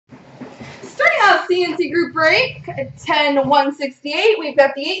CNC group break, 10-168. We've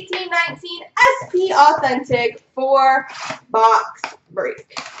got the 1819 SP Authentic 4-box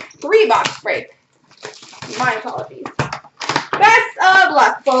break. 3-box break. My apologies. Best of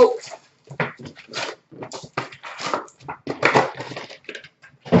luck, folks.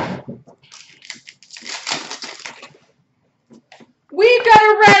 We've got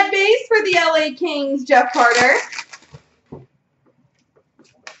a red base for the LA Kings, Jeff Carter.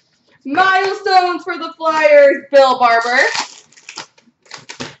 Milestones for the Flyers, Bill Barber.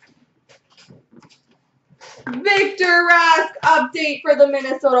 Victor Rask update for the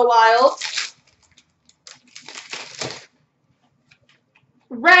Minnesota Wild.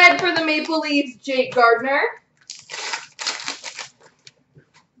 Red for the Maple Leafs, Jake Gardiner.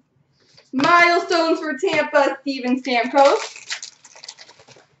 Milestones for Tampa, Steven Stamkos.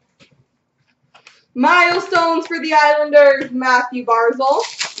 Milestones for the Islanders, Matthew Barzal.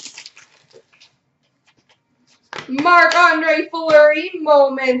 Marc-Andre Fleury,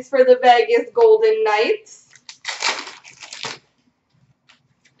 moments for the Vegas Golden Knights.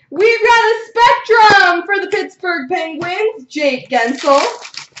 We've got a Spectrum for the Pittsburgh Penguins, Jake Gensel.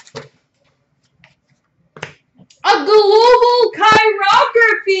 A Global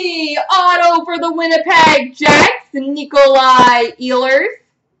Chirography auto for the Winnipeg Jets, Nikolai Ehlers.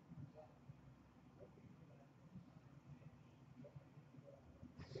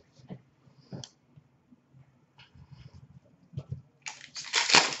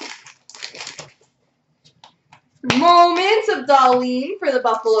 Moments of Darlene for the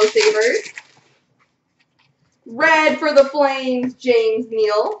Buffalo Sabres. Red for the Flames, James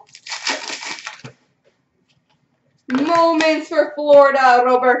Neal. Moments for Florida,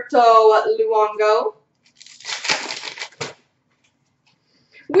 Roberto Luongo.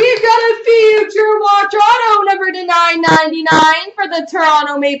 We've got a Future Watch auto number to 999 for the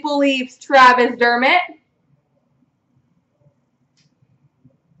Toronto Maple Leafs, Travis Dermott.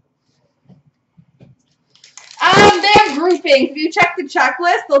 They have groupings. If you check the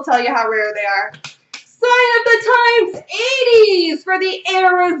checklist, they'll tell you how rare they are. Sign of the Times 80s for the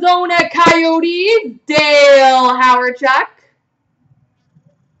Arizona Coyotes, Dale Hawerchuk.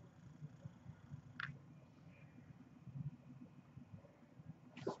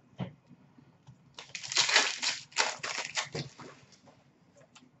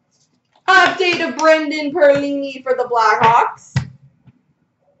 Update of Brendan Perlini for the Blackhawks.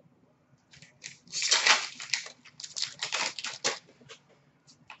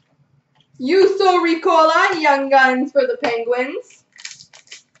 Juuso Ricola, Young Guns for the Penguins.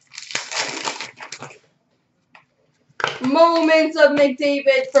 Moments of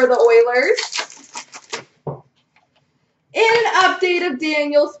McDavid for the Oilers. And an update of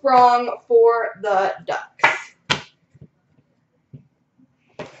Daniel Sprong for the Ducks.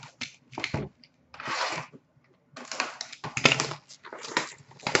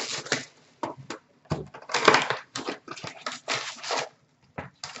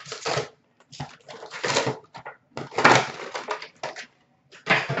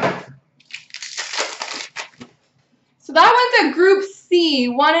 So that one's a Group C,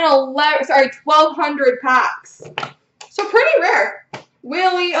 1,200 packs. So pretty rare.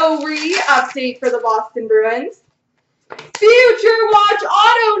 Willie O'Ree, update for the Boston Bruins. Future Watch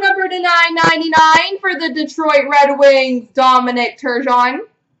auto number to 999 for the Detroit Red Wings, Dominic Turgeon.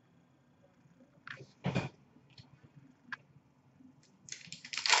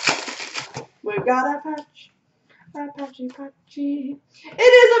 We've got a patch. Patchy. It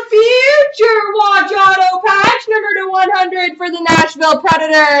is a Future Watch auto patch, number to 100 for the Nashville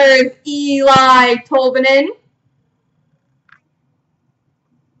Predators, Eli Tolvanen.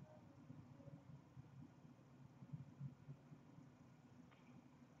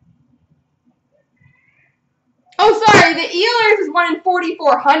 Oh, sorry, the Ehlers is 1 in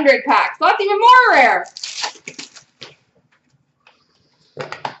 4,400 packs, so that's even more rare.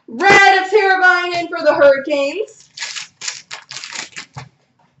 Red of Teravainen for the Hurricanes.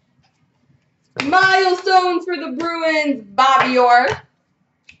 Milestones for the Bruins, Bobby Orr.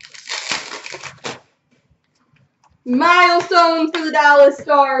 Milestones for the Dallas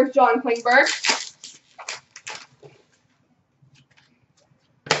Stars, John Klingberg.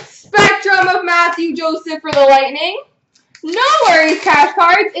 Spectrum of Matthew Joseph for the Lightning. No worries, Cash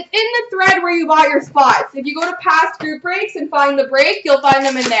Cards. It's in the thread where you bought your spots. If you go to past group breaks and find the break, you'll find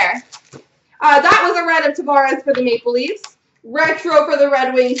them in there. That was a red of Tavares for the Maple Leafs. Retro for the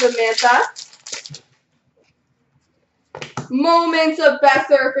Red Wings of Mantha. Moments of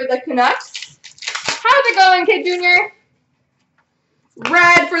Besser for the Canucks. How's it going, Kid Jr.?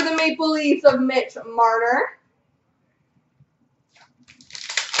 Red for the Maple Leafs of Mitch Marner.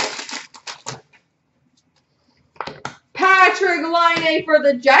 Patrick Laine for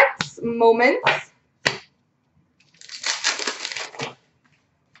the Jets. Moments.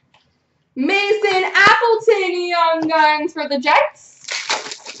 Mason Appleton, Young Guns for the Jets.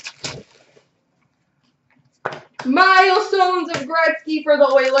 Milestones of Gretzky for the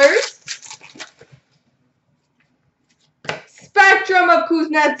Oilers. Spectrum of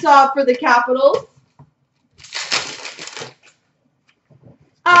Kuznetsov for the Capitals.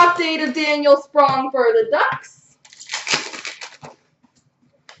 Update of Daniel Sprong for the Ducks.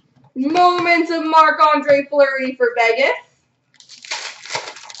 Moments of Marc-Andre Fleury for Vegas.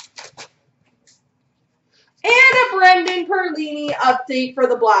 And a Brendan Perlini update for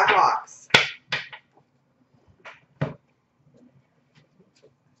the Blackhawks.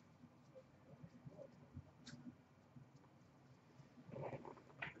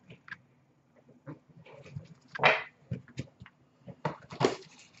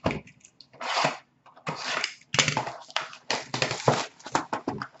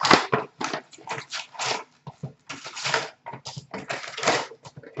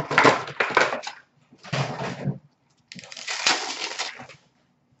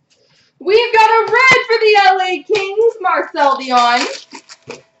 We've got a red for the LA Kings, Marcel Dion.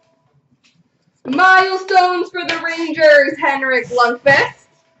 Milestones for the Rangers, Henrik Lundqvist.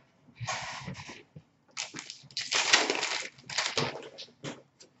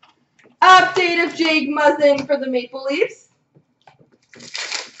 Update of Jake Muzzin for the Maple Leafs.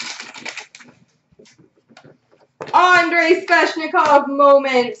 Andrei Svechnikov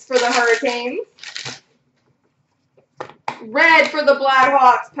moments for the Hurricanes. Red for the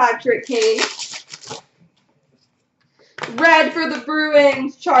Blackhawks, Patrick Kane. Red for the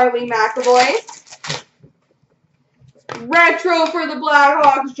Bruins, Charlie McAvoy. Retro for the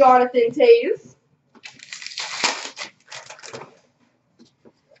Blackhawks, Jonathan Toews.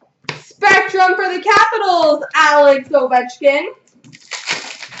 Spectrum for the Capitals, Alex Ovechkin.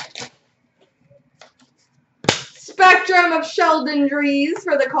 Spectrum of Sheldon Dries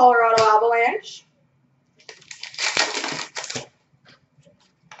for the Colorado Avalanche.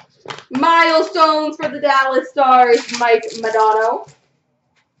 Milestones for the Dallas Stars, Mike Modano.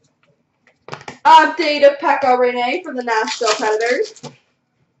 Update of Pekka Rinne for the Nashville Predators.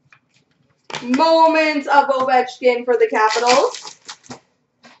 Moments of Ovechkin for the Capitals.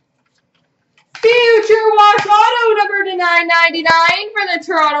 Future Watch Auto number to 999 for the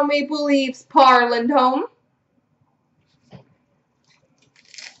Toronto Maple Leafs, Par Lindholm.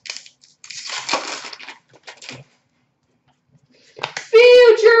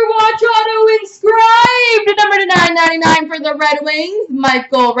 Future Watch Auto inscribed number to 999 for the Red Wings,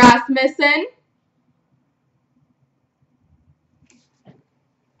 Michael Rasmussen.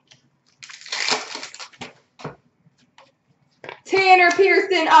 Tanner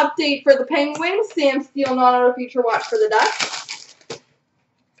Pearson update for the Penguins, Sam Steele non-auto Future Watch for the Ducks.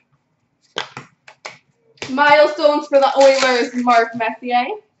 Milestones for the Oilers, Mark Messier.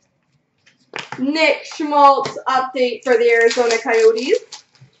 Nick Schmaltz update for the Arizona Coyotes.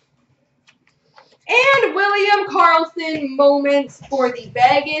 And William Karlsson moments for the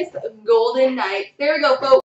Vegas Golden Knights. There we go, folks.